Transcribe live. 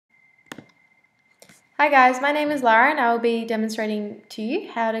Hi guys, my name is Lara and I will be demonstrating to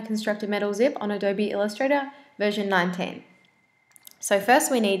you how to construct a metal zip on Adobe Illustrator version 19. So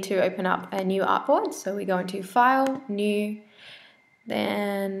first we need to open up a new artboard. So we go into File, New,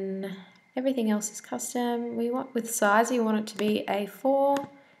 then everything else is custom. We want with size, you want it to be A4,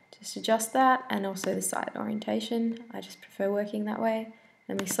 just adjust that, and also the side orientation. I just prefer working that way.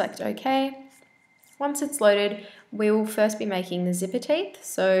 Then we select OK. Once it's loaded, we will first be making the zipper teeth.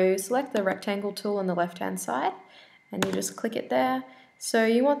 So select the rectangle tool on the left-hand side and you just click it there. So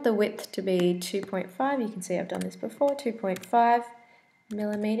you want the width to be 2.5, you can see I've done this before, 2.5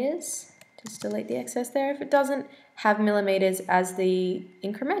 millimeters. Just delete the excess there. If it doesn't have millimeters as the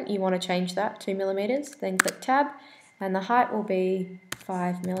increment, you want to change that to millimeters, then click Tab, and the height will be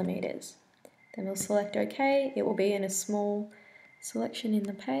 5 millimeters. Then we'll select OK. It will be in a small selection in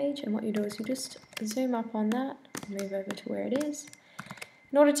the page, and what you do is you just zoom up on that and move over to where it is.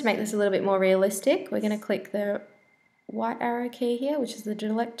 In order to make this a little bit more realistic, we're going to click the white arrow key here, which is the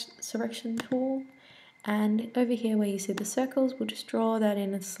direct selection tool, and over here where you see the circles, we'll just draw that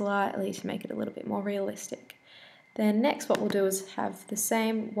in slightly to make it a little bit more realistic. Then next what we'll do is have the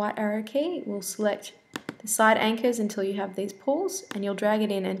same white arrow key, we'll select the side anchors until you have these pulls, and you'll drag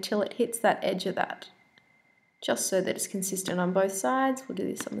it in until it hits that edge of that, just so that it's consistent on both sides. We'll do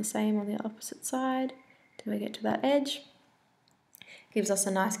this on the same on the opposite side till we get to that edge. Gives us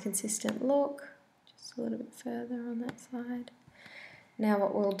a nice consistent look, just a little bit further on that side. Now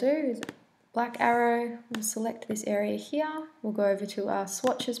what we'll do is black arrow, we'll select this area here, we'll go over to our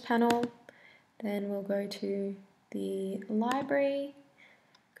swatches panel, then we'll go to the library,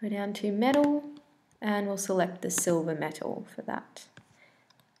 go down to metal, and we'll select the silver metal for that.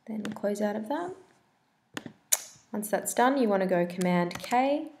 Then we'll close out of that. Once that's done, you want to go Command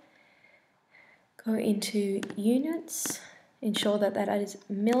K, go into units, ensure that that is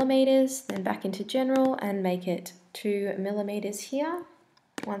millimeters, then back into general and make it 2 millimeters here.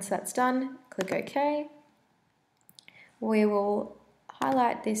 Once that's done, click OK. We will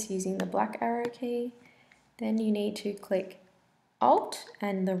highlight this using the black arrow key. Then you need to click Alt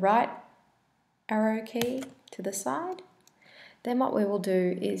and the right arrow key to the side. Then what we will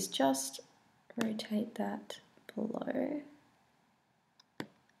do is just rotate that below,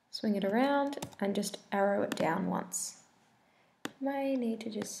 swing it around and just arrow it down once. You may need to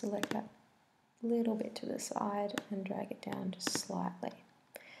just select that little bit to the side and drag it down just slightly.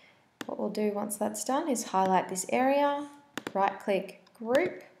 What we'll do once that's done is highlight this area, right click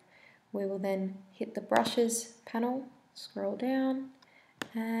group, we will then hit the brushes panel, scroll down,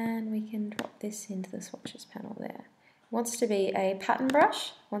 and we can drop this into the swatches panel there. It wants to be a pattern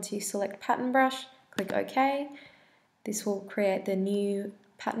brush. Once you select pattern brush, click OK. This will create the new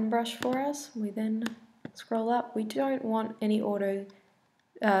pattern brush for us. We then scroll up. We don't want any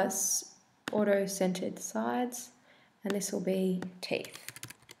auto-centered sides, and this will be teeth.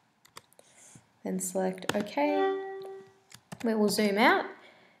 Then select OK. We will zoom out.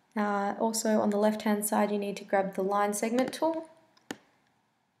 Also on the left-hand side, you need to grab the line segment tool.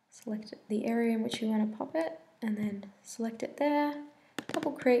 Select the area in which you want to pop it, and then select it there.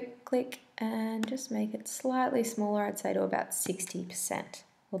 Double click and just make it slightly smaller, I'd say to about 60%.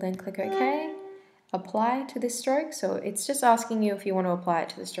 We'll then click OK, apply to this stroke. So it's just asking you if you want to apply it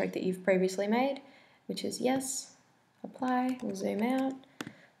to the stroke that you've previously made, which is yes, apply. We'll zoom out.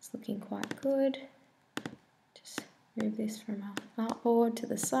 It's looking quite good. Just move this from our artboard to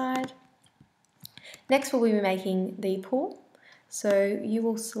the side. Next we'll be making the pull. So you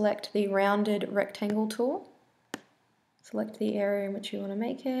will select the rounded rectangle tool. Select the area in which you want to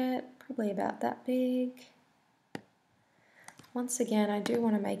make it, probably about that big. Once again, I do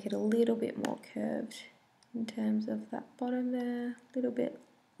want to make it a little bit more curved in terms of that bottom there, a little bit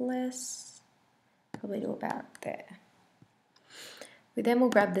less, probably to about there. We then will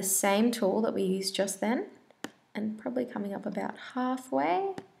grab the same tool that we used just then, and probably coming up about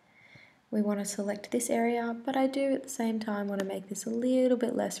halfway, we want to select this area, but I do at the same time want to make this a little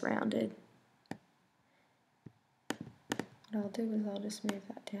bit less rounded. What I'll do is I'll just move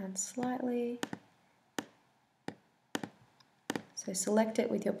that down slightly. So select it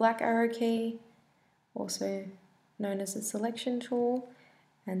with your black arrow key, also known as the selection tool,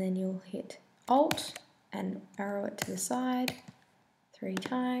 and then you'll hit Alt and arrow it to the side 3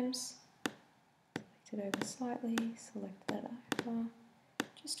 times. Select it over slightly, select that over,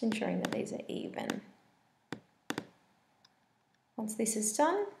 just ensuring that these are even. Once this is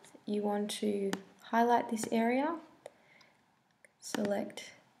done, you want to highlight this area.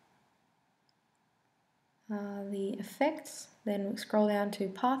 Select the effects, then scroll down to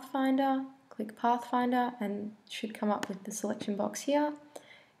Pathfinder, click Pathfinder, and it should come up with the selection box here.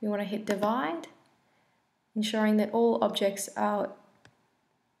 You want to hit divide, ensuring that all objects are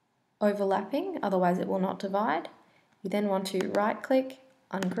overlapping, otherwise it will not divide. You then want to right click,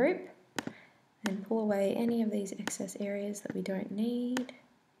 ungroup, and pull away any of these excess areas that we don't need.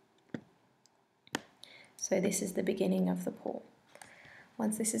 So this is the beginning of the pool.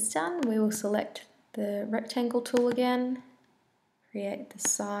 Once this is done, we will select the rectangle tool again, create the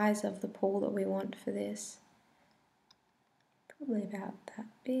size of the pool that we want for this. Probably about that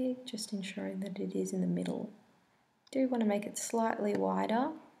big, just ensuring that it is in the middle. Do want to make it slightly wider,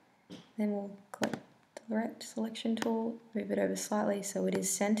 then we'll click the right selection tool, move it over slightly so it is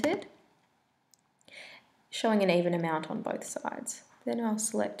centered, showing an even amount on both sides. Then I'll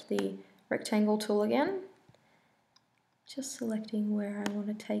select the rectangle tool again, just selecting where I want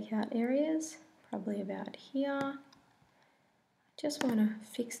to take out areas, probably about here. I just want to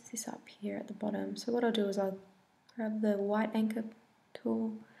fix this up here at the bottom. So what I'll do is I'll grab the white anchor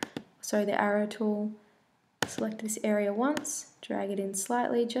tool, the arrow tool, select this area once, drag it in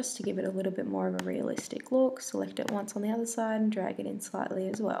slightly just to give it a little bit more of a realistic look. Select it once on the other side and drag it in slightly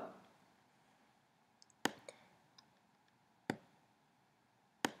as well.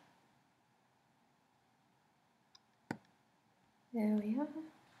 There we are.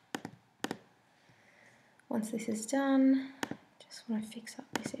 Once this is done, just want to fix up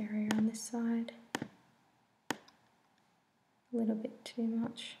this area on this side. A little bit too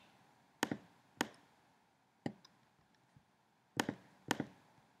much.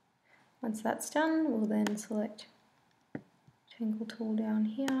 Once that's done, we'll then select rectangle tool down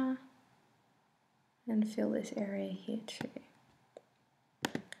here and fill this area here too.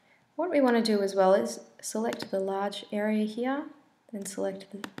 What we want to do as well is select the large area here, then select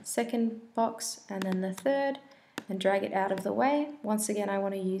the second box and then the third and drag it out of the way. Once again, I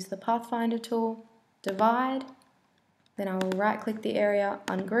want to use the Pathfinder tool, divide, then I will right click the area,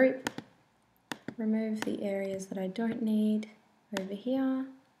 ungroup, remove the areas that I don't need over here,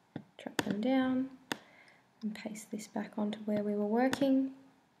 drop them down and paste this back onto where we were working.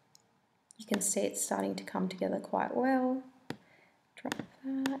 You can see it's starting to come together quite well. Drop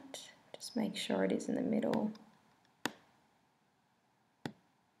that, just make sure it is in the middle,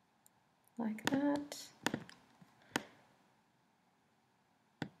 like that.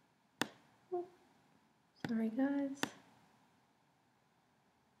 Oh, sorry guys.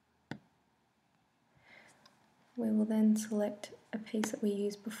 We will then select a piece that we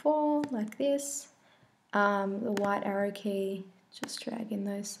used before, like this. The white arrow key, just drag in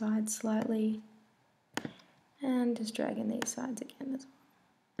those sides slightly, and just drag in these sides again as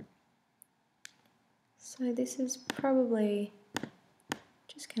well. So this is probably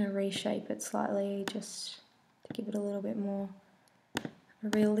just going to reshape it slightly, just to give it a little bit more a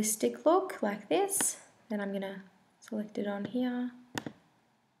realistic look, like this. Then I'm going to select it on here.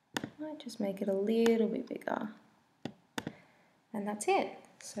 Might just make it a little bit bigger. And that's it.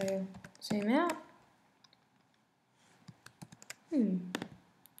 So zoom out.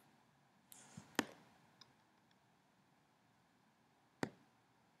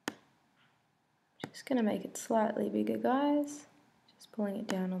 Just going to make it slightly bigger, guys. Just pulling it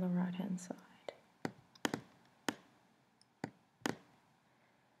down on the right hand side.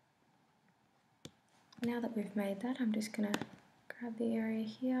 Now that we've made that, I'm just going to grab the area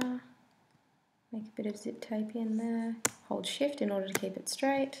here, make a bit of zip tape in there, hold shift in order to keep it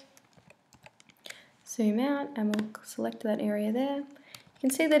straight. Zoom out and we'll select that area there. You can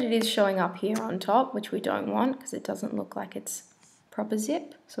see that it is showing up here on top, which we don't want because it doesn't look like it's proper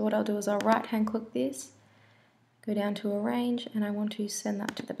zip. So what I'll do is I'll right hand click this, go down to arrange, and I want to send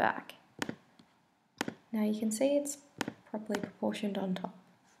that to the back. Now you can see it's properly proportioned on top,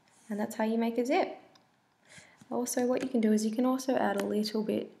 and that's how you make a zip. Also, what you can do is you can also add a little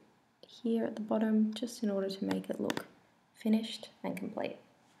bit here at the bottom just in order to make it look finished and complete.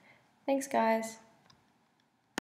 Thanks guys.